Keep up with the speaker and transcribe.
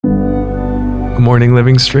morning,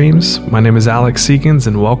 Living Streams. My name is Alex Seekins,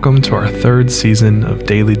 and welcome to our third season of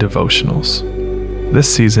Daily Devotionals.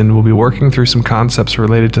 This season, we'll be working through some concepts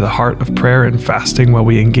related to the heart of prayer and fasting while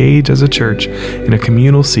we engage as a church in a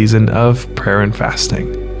communal season of prayer and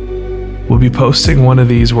fasting. We'll be posting one of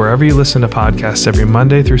these wherever you listen to podcasts every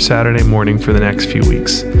Monday through Saturday morning for the next few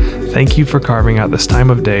weeks. Thank you for carving out this time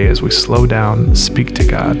of day as we slow down, speak to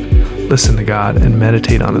God, listen to God, and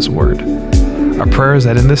meditate on His Word. Our prayer is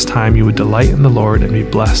that in this time you would delight in the Lord and be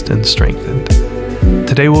blessed and strengthened.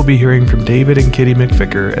 Today we'll be hearing from David and Kitty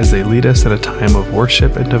McVicker as they lead us in a time of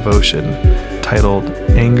worship and devotion titled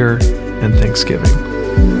Anger and Thanksgiving.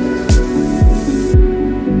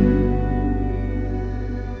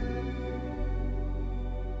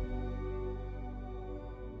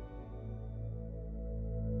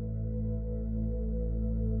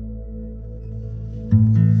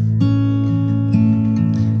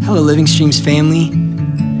 Hello, Living Streams family.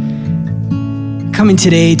 Coming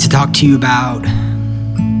today to talk to you about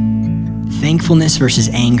thankfulness versus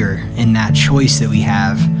anger and that choice that we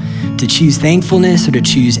have to choose thankfulness or to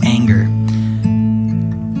choose anger.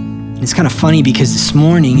 And it's kind of funny because this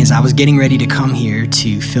morning as I was getting ready to come here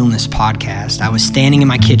to film this podcast, I was standing in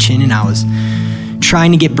my kitchen and I was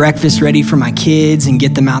trying to get breakfast ready for my kids and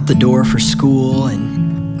get them out the door for school. And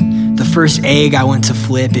the first egg I went to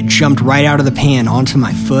flip, it jumped right out of the pan onto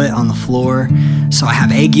my foot on the floor. So I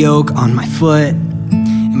have egg yolk on my foot.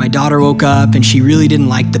 And my daughter woke up and she really didn't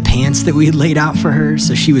like the pants that we had laid out for her.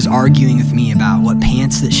 So she was arguing with me about what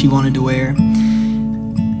pants that she wanted to wear.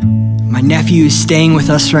 My nephew is staying with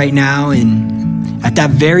us right now. And at that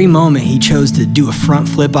very moment, he chose to do a front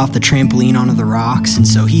flip off the trampoline onto the rocks. And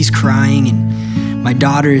so he's crying and my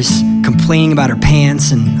daughter's complaining about her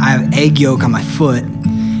pants and I have egg yolk on my foot.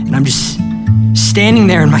 And I'm just standing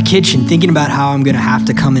there in my kitchen thinking about how I'm going to have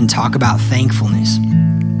to come and talk about thankfulness.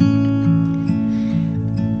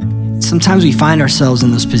 Sometimes we find ourselves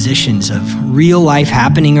in those positions of real life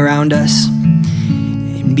happening around us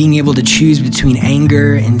and being able to choose between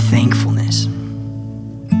anger and thankfulness.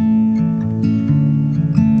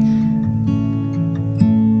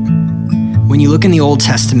 When you look in the Old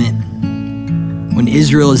Testament, when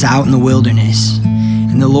Israel is out in the wilderness,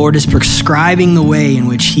 and the Lord is prescribing the way in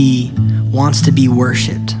which He wants to be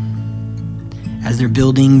worshiped as they're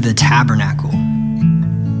building the tabernacle.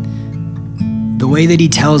 The way that He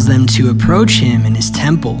tells them to approach Him in His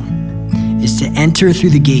temple is to enter through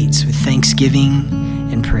the gates with thanksgiving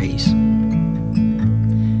and praise.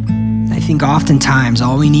 I think oftentimes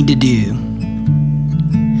all we need to do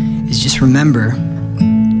is just remember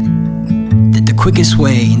that the quickest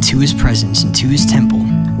way into His presence, into His temple,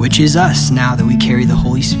 which is us now that we carry the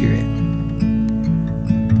Holy Spirit,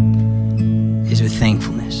 is with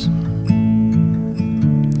thankfulness.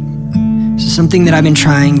 So something that I've been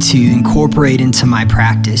trying to incorporate into my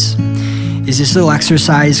practice is this little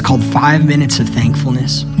exercise called 5 minutes of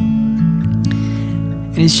thankfulness.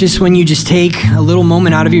 And it's just when you just take a little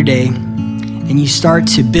moment out of your day and you start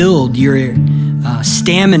to build your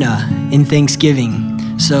stamina in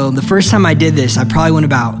Thanksgiving. So the first time I did this, I probably went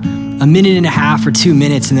about a minute and a half or 2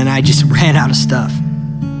 minutes, and then I just ran out of stuff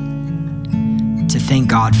to thank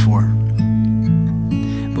God for.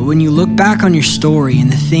 But when you look back on your story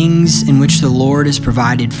and the things in which the Lord has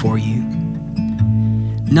provided for you,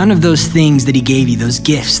 none of those things that He gave you, those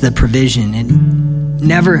gifts, the provision, it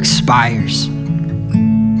never expires.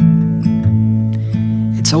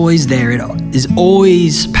 It's always there. It is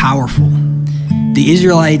always powerful. The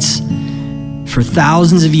Israelites, for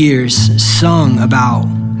thousands of years, sung about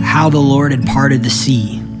how the Lord had parted the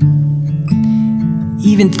sea.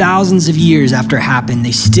 Even thousands of years after it happened,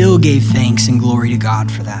 they still gave thanks and glory to God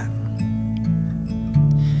for that.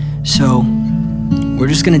 So we're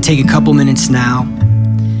just going to take a couple minutes now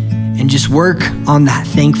and just work on that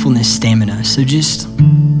thankfulness stamina. So just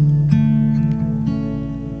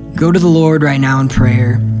go to the Lord right now in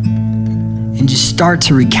prayer and just start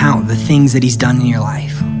to recount the things that He's done in your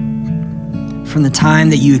life. From the time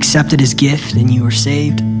that you accepted His gift and you were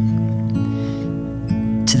saved,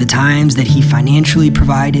 to the times that He financially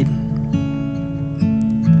provided,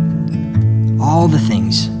 all the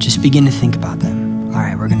things, just begin to think about them. All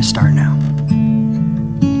right, we're going to start now.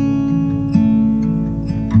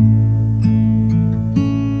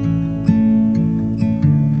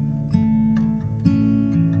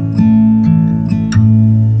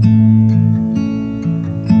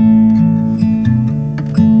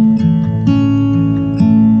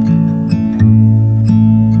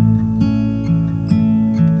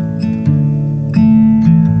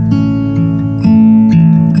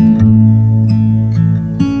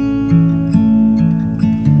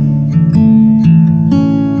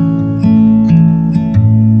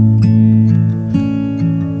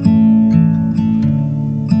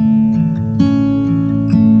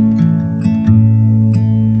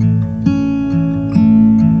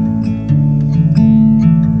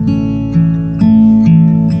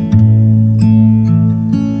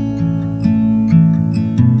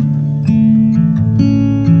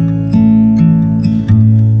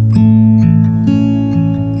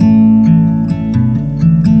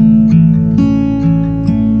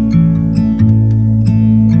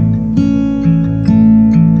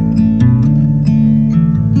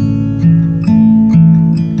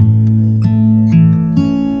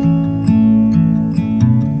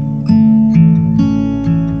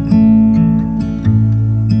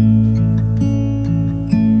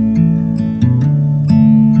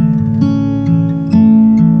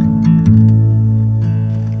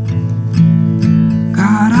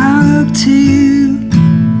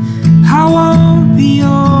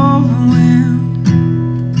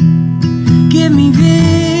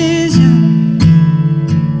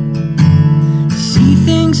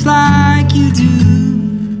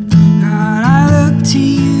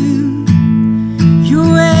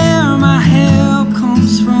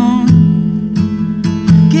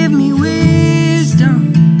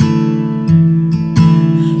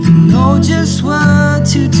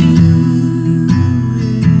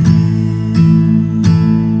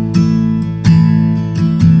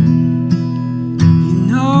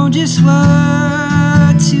 just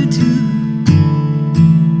what to do.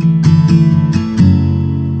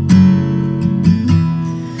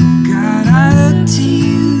 God, I look to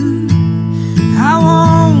you. I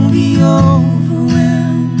won't be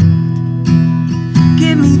overwhelmed.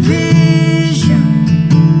 Give me vision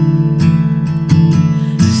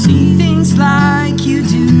to see things like you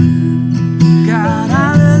do. God,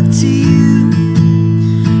 I look to you.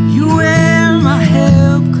 You're where my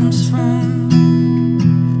help comes from.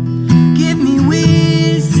 Give me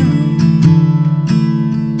wisdom.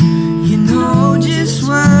 You know just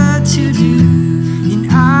what to do.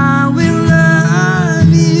 And I will love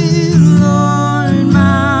you, Lord,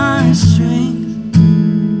 my strength.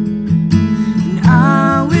 And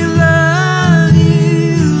I will love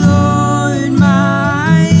you, Lord,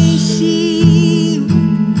 my shield.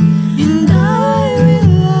 And I will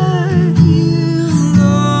love you,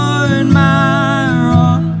 Lord, my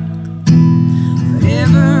rock.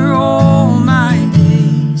 Forever all my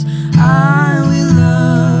days, I will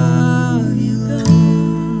love you, Lord.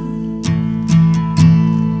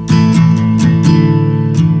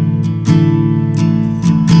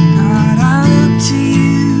 God, I look to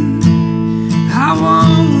you. I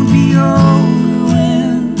won't be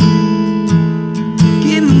overwhelmed.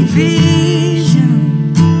 Give me vision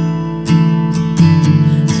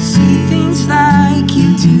to see things like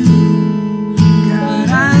you do. God,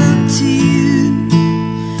 I look to you.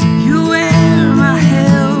 You're where my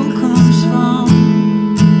help comes from.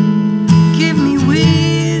 Give me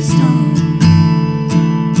wisdom.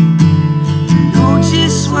 You know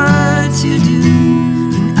just what to do.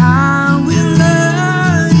 And I will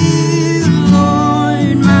love you,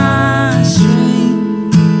 Lord, my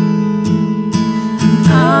strength. And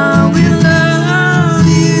I will love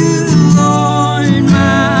you, Lord,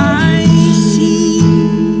 my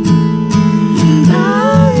shield. And I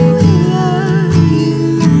will love you,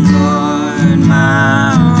 Lord,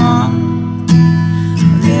 my rock.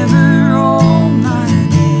 Forever all my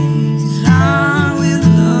days, I will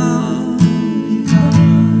love you, God.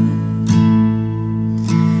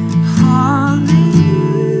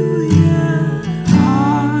 Hallelujah,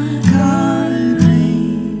 our God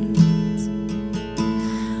reigns.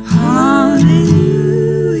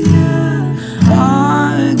 Hallelujah,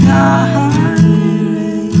 our God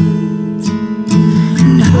reigns.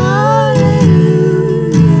 And hallelujah,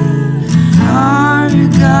 our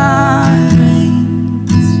God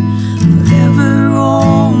reigns. Forever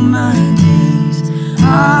all my days,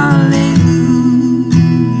 hallelujah.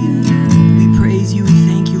 We praise you, we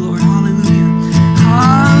thank you, Lord, hallelujah.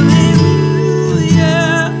 Hallelujah,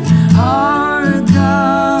 our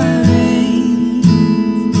God reigns.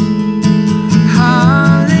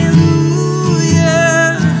 Hallelujah,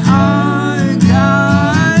 our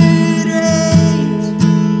God reigns.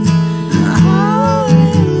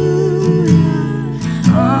 Hallelujah,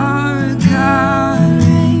 our God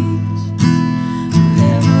reigns.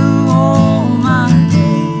 Forever all my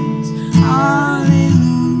days,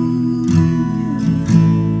 hallelujah.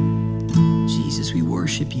 Jesus, we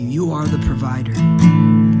worship you. You are the provider.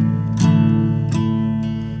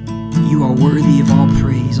 You are worthy of all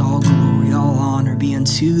praise, all glory, all honor be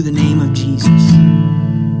unto the name of Jesus,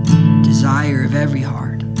 desire of every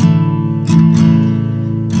heart.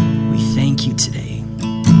 We thank you today.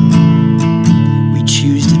 We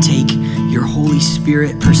choose to take your Holy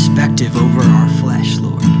Spirit perspective over our flesh,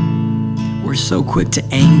 Lord. We're so quick to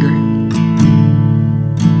anger.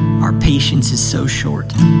 Our patience is so short.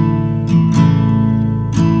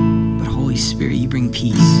 But Holy Spirit, you bring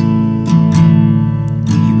peace.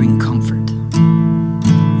 You bring comfort.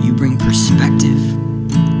 You bring perspective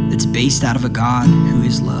that's based out of a God who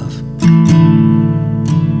is love.